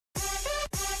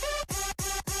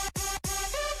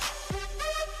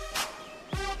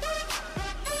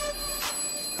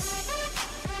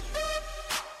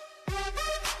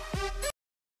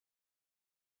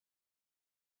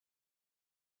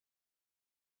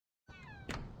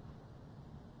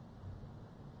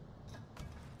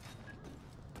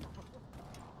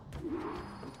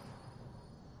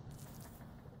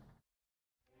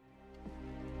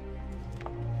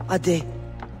Ade,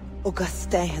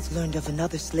 Augustin has learned of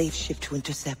another slave ship to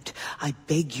intercept. I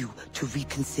beg you to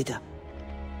reconsider.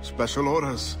 Special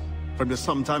orders from your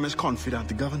sometimes confidant,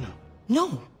 the governor.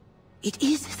 No, it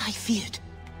is as I feared.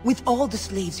 With all the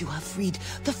slaves you have freed,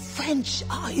 the French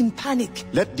are in panic.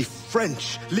 Let the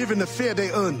French live in the fear they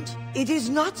earned. It is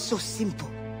not so simple.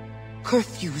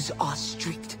 Curfews are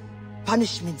strict.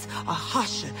 Punishments are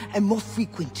harsher and more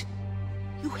frequent.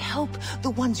 You help the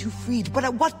ones you freed, but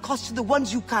at what cost to the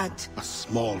ones you can't? A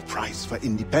small price for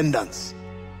independence.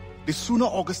 The sooner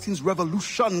Augustine's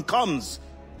revolution comes,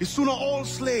 the sooner all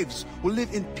slaves will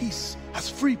live in peace as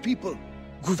free people.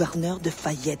 Gouverneur de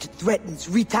Fayette threatens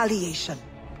retaliation.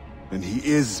 And he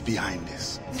is behind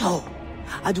this. No,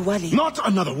 Adwale... Not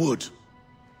another word!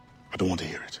 I don't want to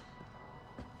hear it.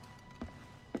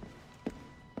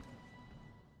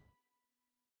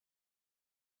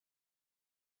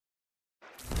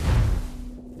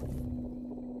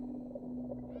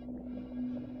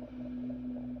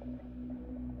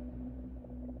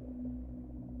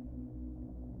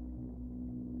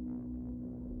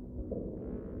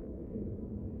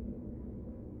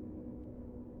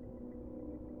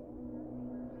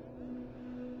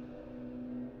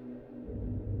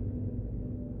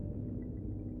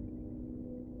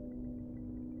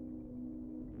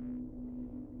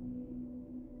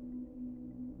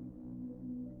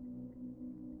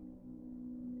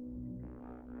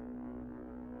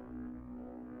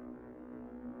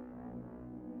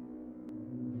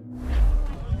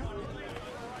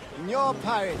 In your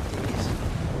pirate days,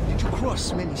 did you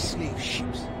cross many slave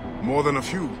ships? More than a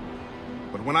few.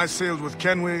 But when I sailed with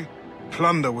Kenway,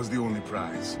 plunder was the only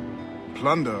prize.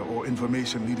 Plunder or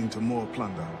information leading to more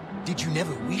plunder. Did you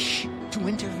never wish to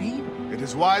intervene? It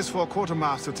is wise for a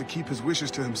quartermaster to keep his wishes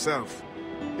to himself,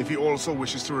 if he also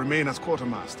wishes to remain as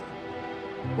quartermaster.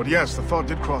 But yes, the thought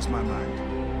did cross my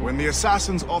mind. When the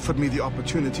assassins offered me the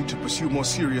opportunity to pursue more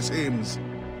serious aims,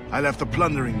 I left the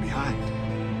plundering behind.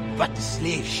 But the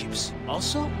slave ships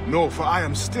also? No, for I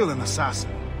am still an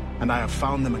assassin, and I have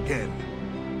found them again.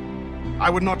 I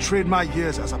would not trade my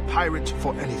years as a pirate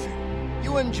for anything.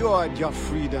 You enjoyed your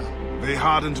freedom. They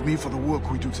hardened me for the work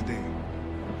we do today.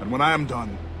 And when I am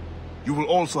done, you will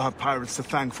also have pirates to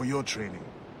thank for your training.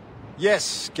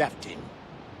 Yes, Captain.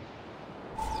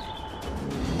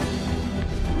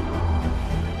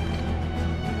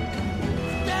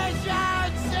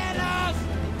 Station sinners!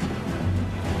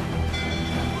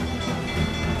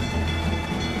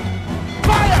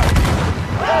 Fire!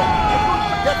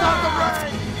 Get on the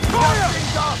range! Fire!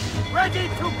 Ready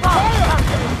to bomb! Fire!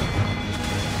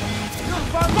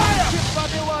 Fire!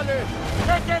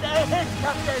 Taking a hit,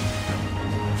 Captain!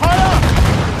 Fire!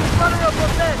 Fire up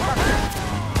there, Captain!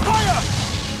 Fire!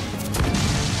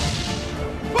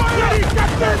 Fire! Ready,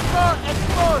 Captain! More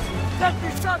exposed! Take the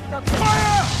shot, Captain!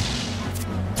 Fire!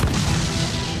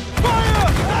 Fire!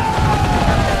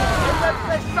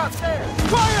 Let's shot there!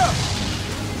 Fire!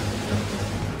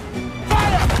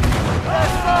 Fire!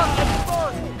 There's more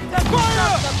exposed! Take the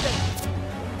shot, Captain!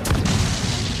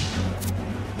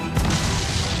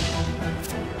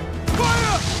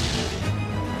 Fire!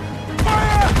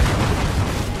 Fire!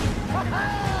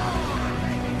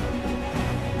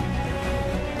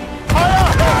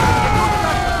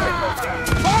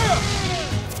 Fire!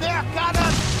 Their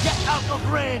cannons! Get out of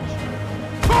range!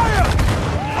 Fire!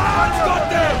 Let's go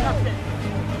there!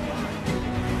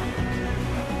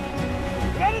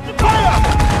 Ready to fire!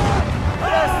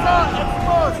 Their sword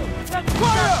exposed! Let's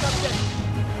fire! Captain!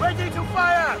 Ready to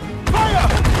fire! Fire!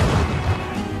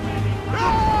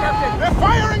 Captain! They're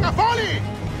firing a volley!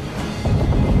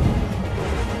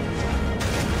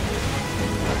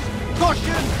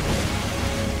 Caution!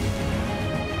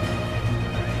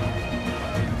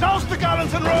 Douse the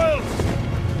gallants and royals!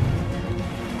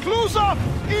 Clues up!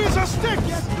 Ease a stick!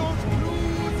 Get those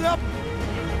clues up!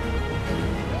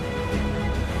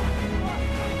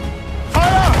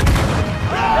 Fire!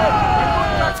 Fire!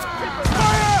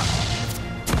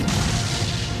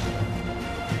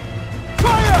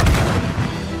 Fire!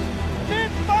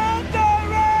 Infantry!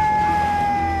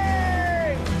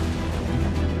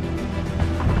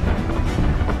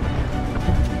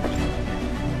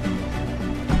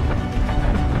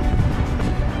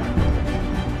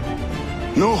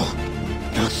 No!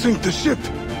 They'll sink the ship!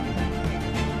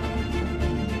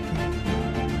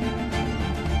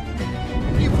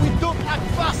 If we don't act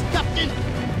fast, Captain!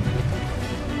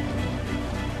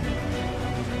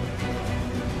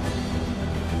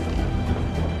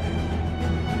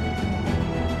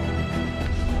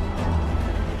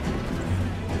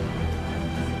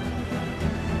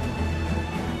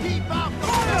 Keep out!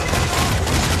 Fire!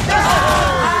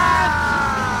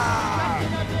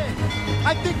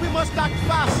 I think we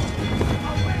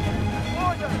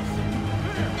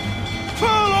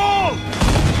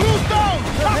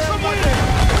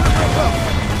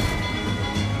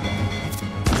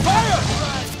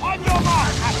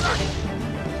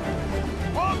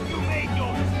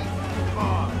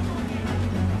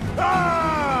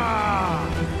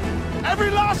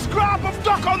Last scrap of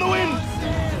duck on the wind!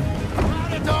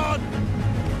 Run it on!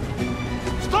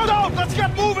 Start out! Let's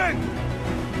get moving!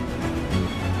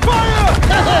 Fire!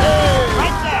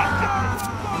 Right there!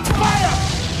 Fire!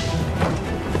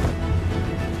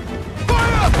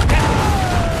 Fire!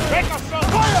 Take us from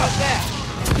Fire! there!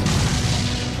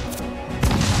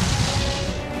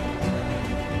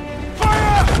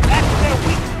 Fire! That's their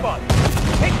weak spot!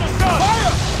 Take the shot!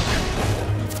 Fire!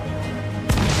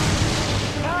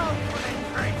 Now for the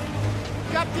drink!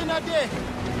 Captain Ade,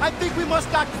 I think we must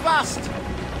act fast.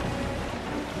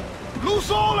 Loose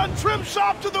all and trim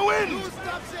sharp to the wind! Loose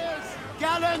topsails,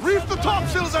 gallants. Reef the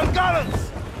topsails and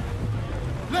gallants!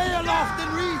 Lay aloft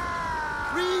and reef.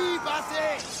 Reef, I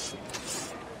say.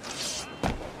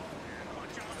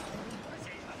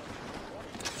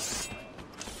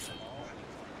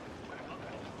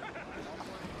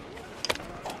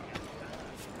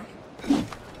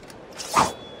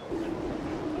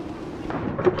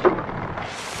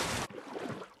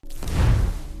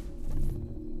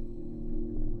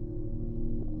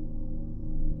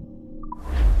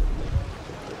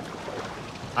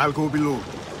 I'll go below.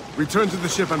 Return to the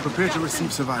ship and prepare to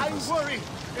receive survivors. I worry.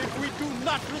 If we do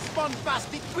not respond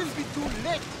fast, it will be too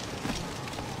late.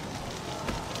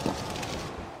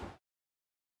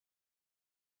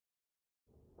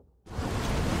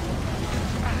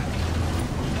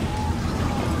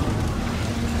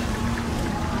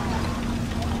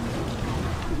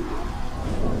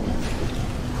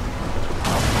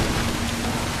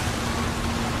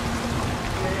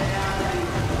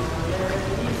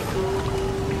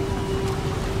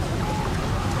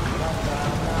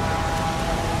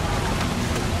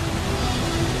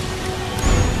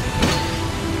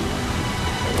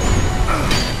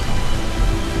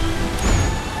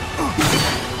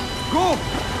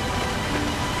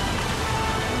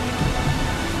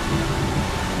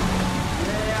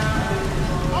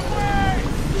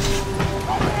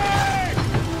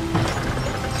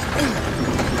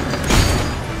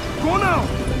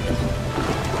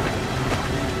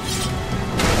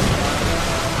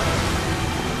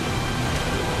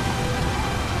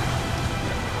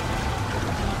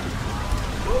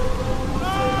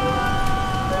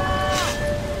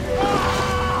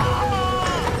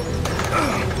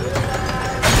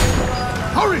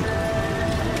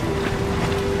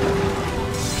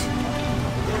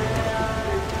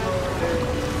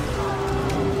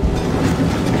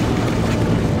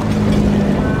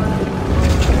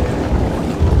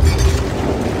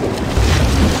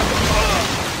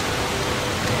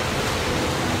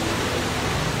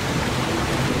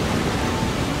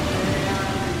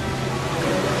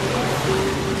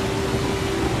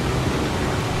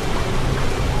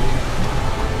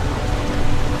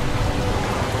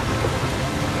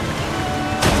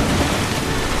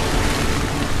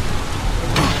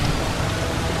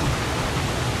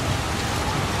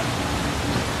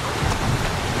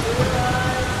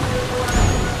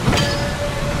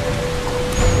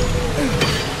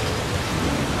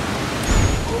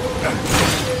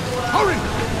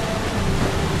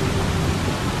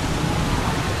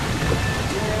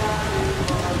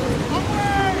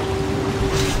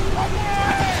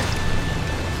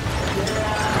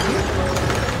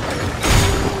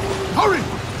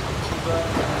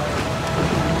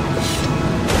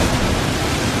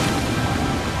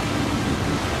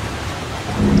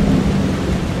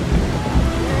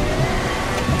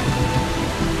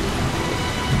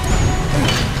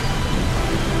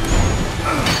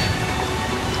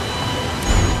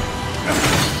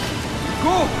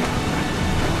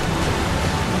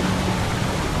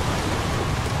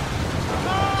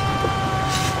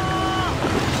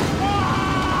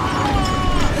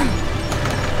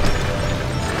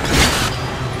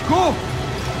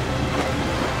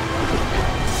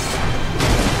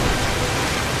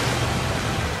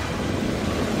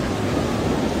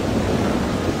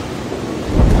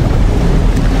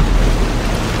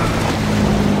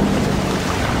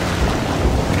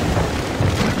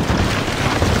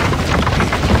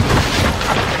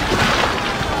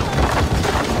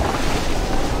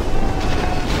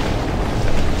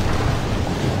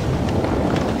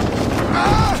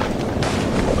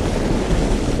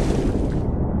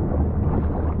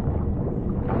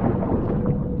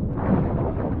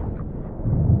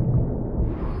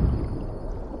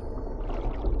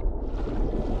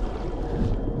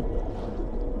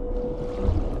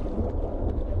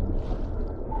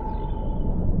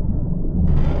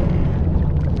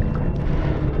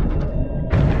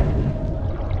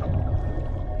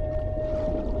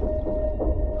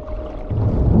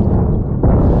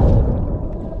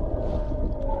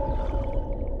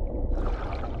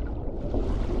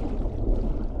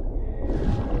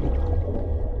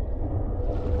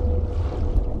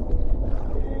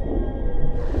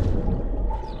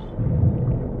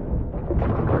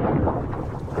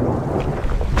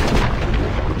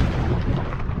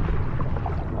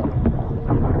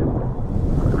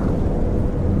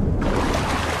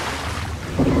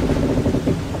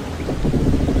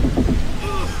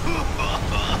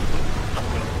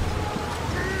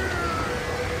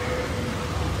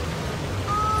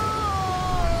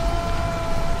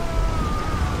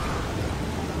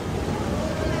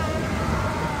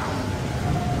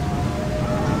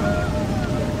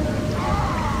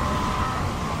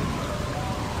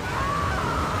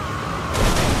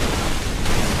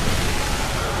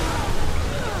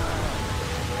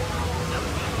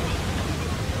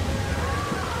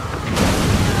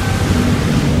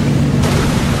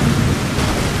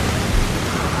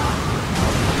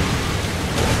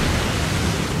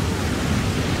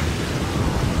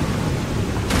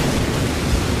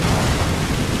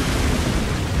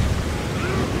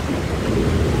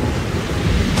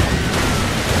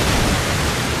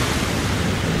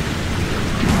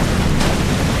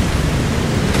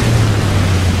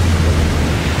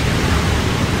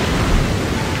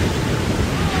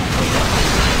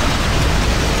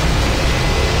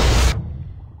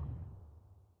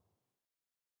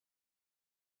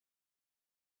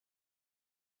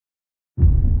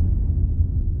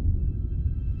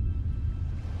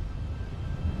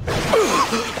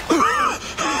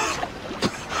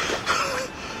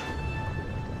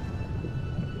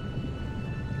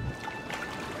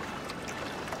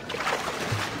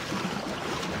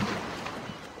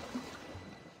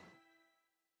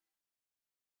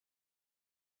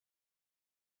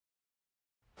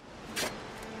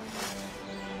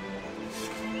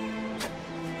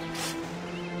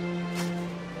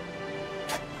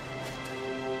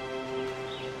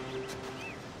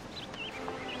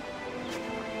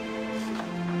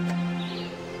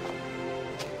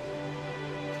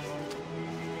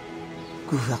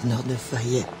 Gouverneur de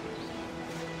Fayette.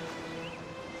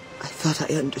 I thought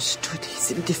I understood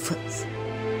his indifference.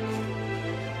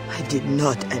 I did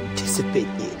not anticipate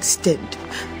the extent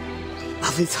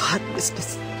of his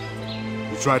heartlessness.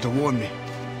 You tried to warn me.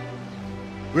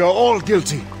 We are all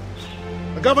guilty.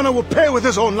 The governor will pay with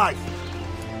his own life.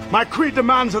 My creed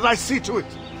demands that I see to it.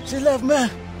 C'est la main.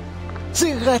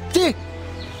 C'est raté.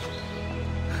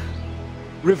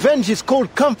 Revenge is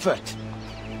cold comfort.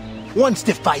 Once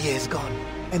the fire is gone,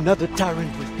 another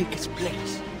tyrant will take his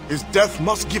place. His death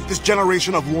must give this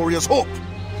generation of warriors hope.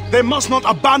 They must not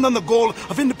abandon the goal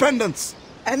of independence.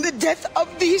 And the death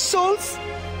of these souls?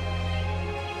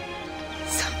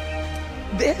 Some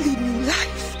barely knew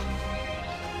life.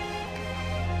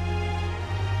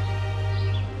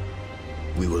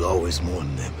 We will always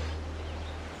mourn them.